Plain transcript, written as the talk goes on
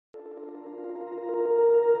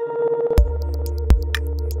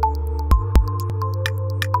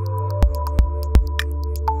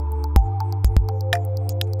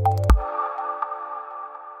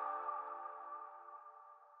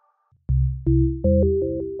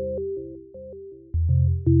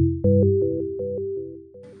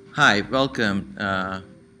Hi, welcome.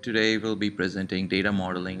 Today we'll be presenting data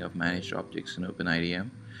modeling of managed objects in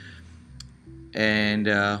OpenIDM. And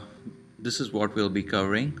this is what we'll be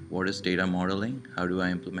covering. What is data modeling? How do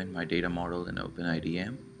I implement my data model in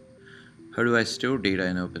OpenIDM? How do I store data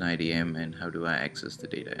in OpenIDM? And how do I access the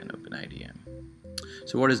data in OpenIDM?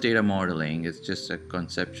 So what is data modeling? It's just a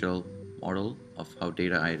conceptual model of how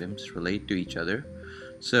data items relate to each other.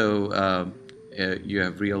 So you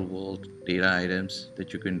have real world data items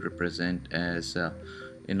that you can represent as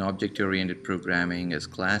in object-oriented programming as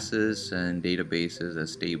classes and databases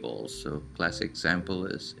as tables. So classic example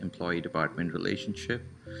is employee-department relationship.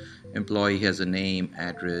 Employee has a name,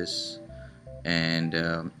 address, and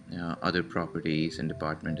other properties, and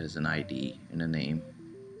department has an ID and a name.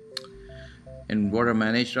 And what are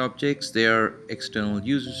managed objects? They are external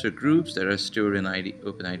users or groups that are stored in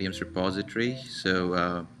OpenIDM's repository.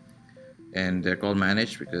 And they're called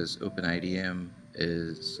managed because OpenIDM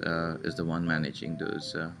is the one managing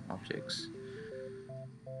those objects.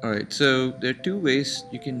 All right, so there are two ways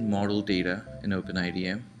you can model data in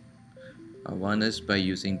OpenIDM. One is by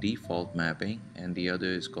using default mapping, and the other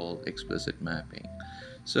is called explicit mapping.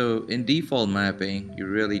 So in default mapping, you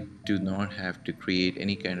really do not have to create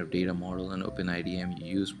any kind of data model in OpenIDM.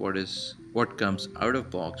 You use what comes out of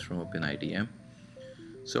box from OpenIDM.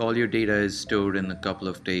 So all your data is stored in a couple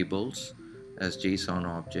of tables as JSON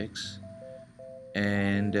objects.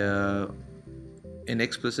 And in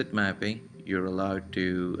explicit mapping, you're allowed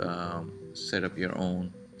to set up your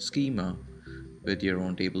own schema with your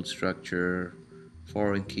own table structure,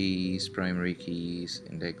 foreign keys, primary keys,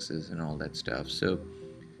 indexes, and all that stuff. So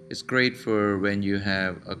it's great for when you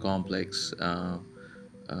have a complex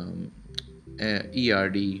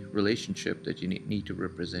ERD relationship that you need to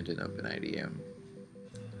represent in OpenIDM.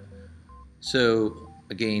 So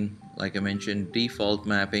again, like I mentioned, default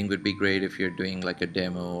mapping would be great if you're doing like a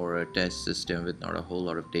demo or a test system with not a whole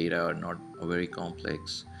lot of data or not a very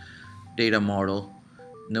complex data model.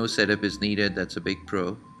 No setup is needed. That's a big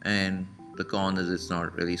pro. And the con is it's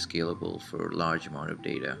not really scalable for a large amount of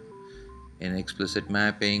data. In explicit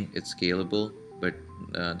mapping, it's scalable, but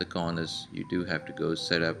the con is you do have to go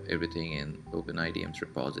set up everything in OpenIDM's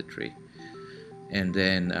repository. And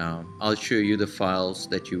then I'll show you the files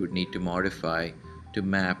that you would need to modify to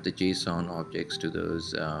map the JSON objects to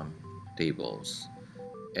those tables.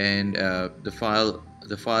 And the file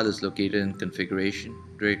is located in configuration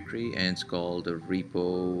directory, and it's called the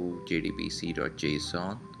repo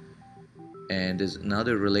jdbc.json. And there's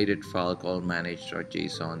another related file called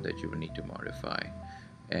manage.json that you will need to modify.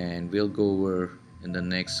 And we'll go over in the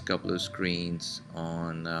next couple of screens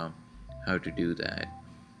on how to do that.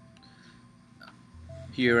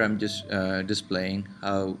 Here I'm just displaying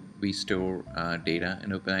how we store data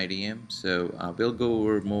in OpenIDM. So we'll go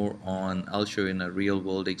over more on, I'll show you in a real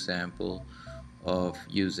world example of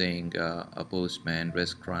using a Postman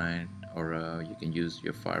REST client, or you can use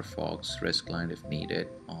your Firefox REST client if needed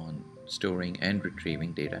on storing and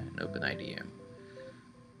retrieving data in OpenIDM.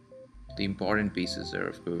 The important pieces are,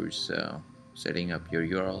 of course, setting up your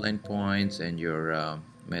URL endpoints and your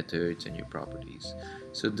methods and your properties.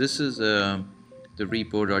 So this is the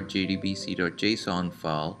repo.jdbc.json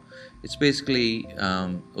file. It's basically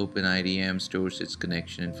OpenIDM stores its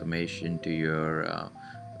connection information to your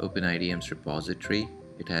OpenIDM's repository.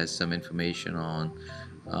 It has some information on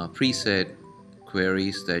preset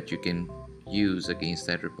queries that you can use against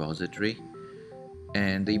that repository.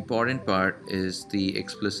 And the important part is the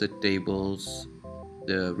explicit tables,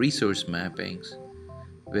 the resource mappings,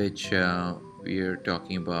 which we are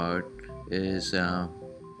talking about is,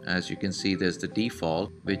 as you can see, there's the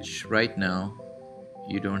default, which right now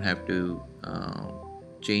you don't have to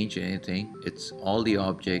change anything. It's all the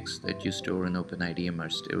objects that you store in OpenIDM are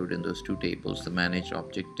stored in those two tables, the managed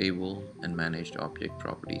object table and managed object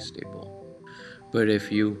properties table. But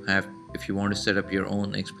if you want to set up your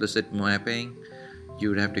own explicit mapping, you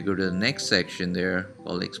would have to go to the next section there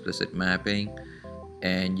called explicit mapping,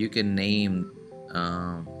 and you can name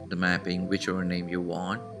the mapping whichever name you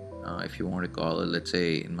want. If you want to call it, let's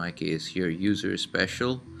say in my case here, user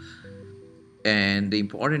special. And the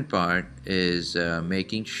important part is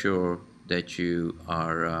making sure that you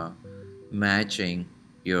are matching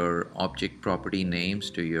your object property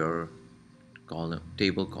names to your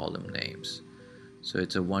table column names. So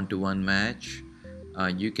it's a one-to-one match.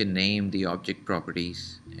 You can name the object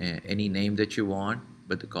properties any name that you want,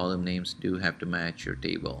 but the column names do have to match your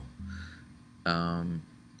table.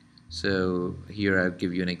 So here I'll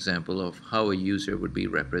give you an example of how a user would be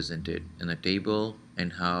represented in a table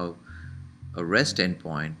and how a REST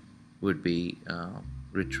endpoint would be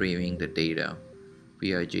retrieving the data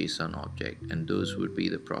via JSON object, and those would be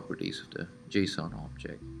the properties of the JSON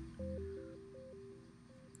object.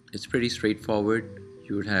 It's pretty straightforward.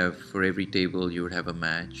 You would have, for every table, you would have a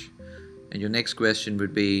match. And your next question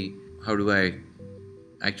would be, how do I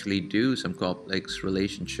actually do some complex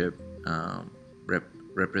relationship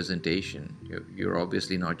representation? You're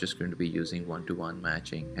obviously not just going to be using one-to-one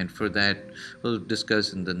matching. And for that, we'll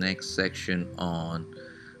discuss in the next section on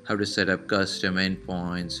how to set up custom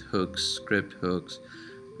endpoints, hooks, script hooks,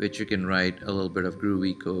 which you can write a little bit of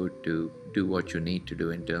groovy code to do what you need to do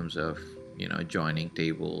in terms of, joining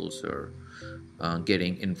tables or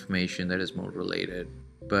getting information that is more related.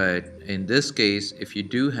 But in this case, if you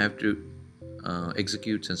do have to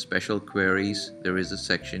execute some special queries, there is a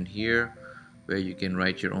section here where you can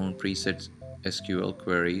write your own preset SQL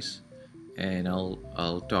queries, and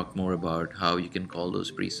I'll talk more about how you can call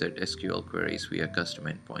those preset SQL queries via custom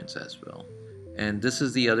endpoints as well. And this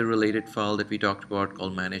is the other related file that we talked about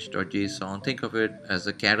called managed.json. Think of it as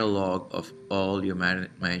a catalog of all your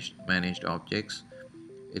managed objects.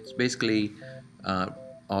 It's basically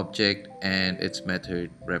object and its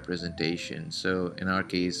method representation. So in our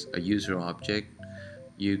case, a user object,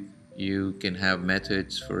 you can have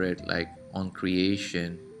methods for it, like on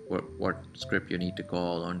creation, what script you need to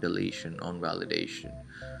call, on deletion, on validation.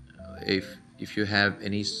 If you have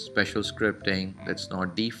any special scripting that's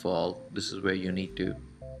not default, this is where you need to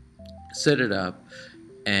set it up.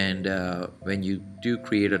 And when you do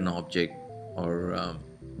create an object or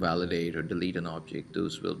validate or delete an object,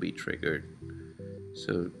 those will be triggered.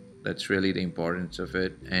 So that's really the importance of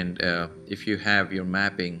it. And if you have your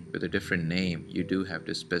mapping with a different name, you do have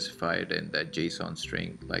to specify it in that JSON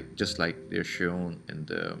string, just like they're shown in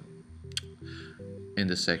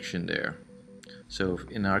the section there. So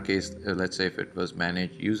in our case, let's say if it was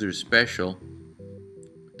managed user special,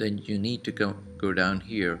 then you need to go down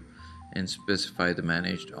here and specify the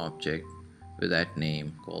managed object with that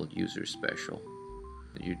name called user special.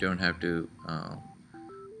 You don't have to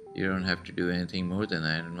do anything more than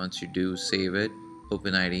that. And once you do save it,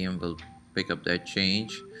 OpenIDM will pick up that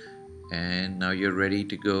change, and now you're ready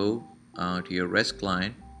to go to your REST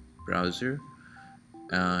client browser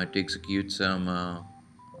to execute some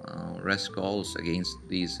REST calls against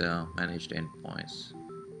these managed endpoints.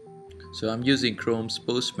 So I'm using Chrome's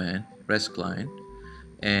Postman REST client,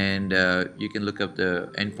 and you can look up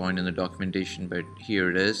the endpoint in the documentation, but here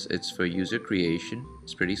it is. It's for user creation.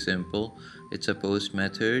 It's pretty simple. It's a post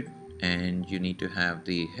method, and you need to have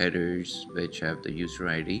the headers which have the user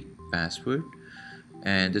ID, password,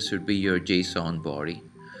 and this would be your JSON body.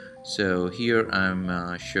 So here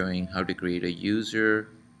I'm showing how to create a user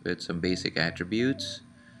with some basic attributes,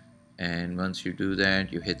 and once you do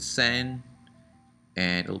that, you hit send,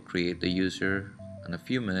 and it'll create the user. In a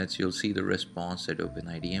few minutes, you'll see the response that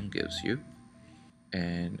OpenIDM gives you.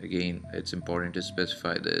 And again, it's important to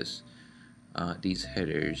specify these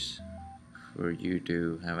headers for you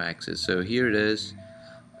to have access. So here it is,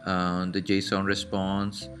 the JSON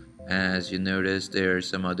response. As you notice, there are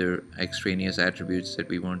some other extraneous attributes that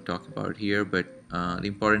we won't talk about here, but the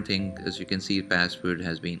important thing, as you can see, password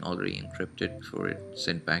has been already encrypted before it's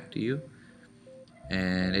sent back to you,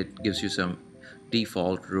 and it gives you some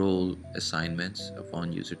default role assignments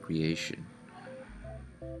upon user creation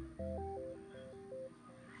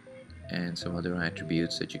and some other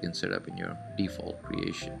attributes that you can set up in your default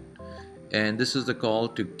creation. And this is the call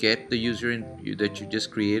to get the user that you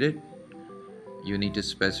just created. You need to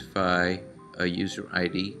specify a user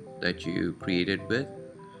ID that you created with,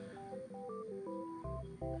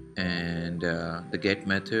 and the get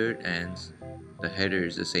method and the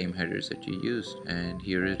headers, the same headers that you used. And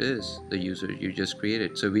here it is, the user you just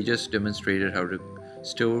created. So we just demonstrated how to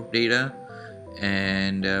store data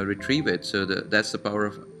and retrieve it. So that's the power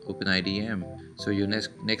of OpenIDM. So your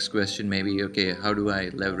next question may be, okay, how do I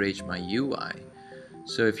leverage my UI?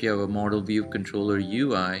 So if you have a model view controller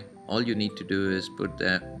UI, all you need to do is put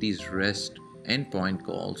these REST endpoint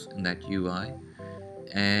calls in that UI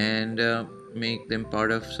and make them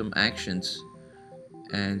part of some actions.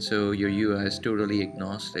 And so your UI is totally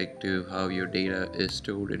agnostic to how your data is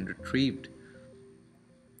stored and retrieved.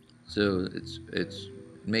 So it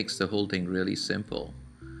makes the whole thing really simple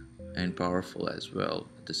and powerful as well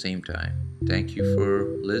at the same time. Thank you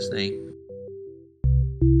for listening.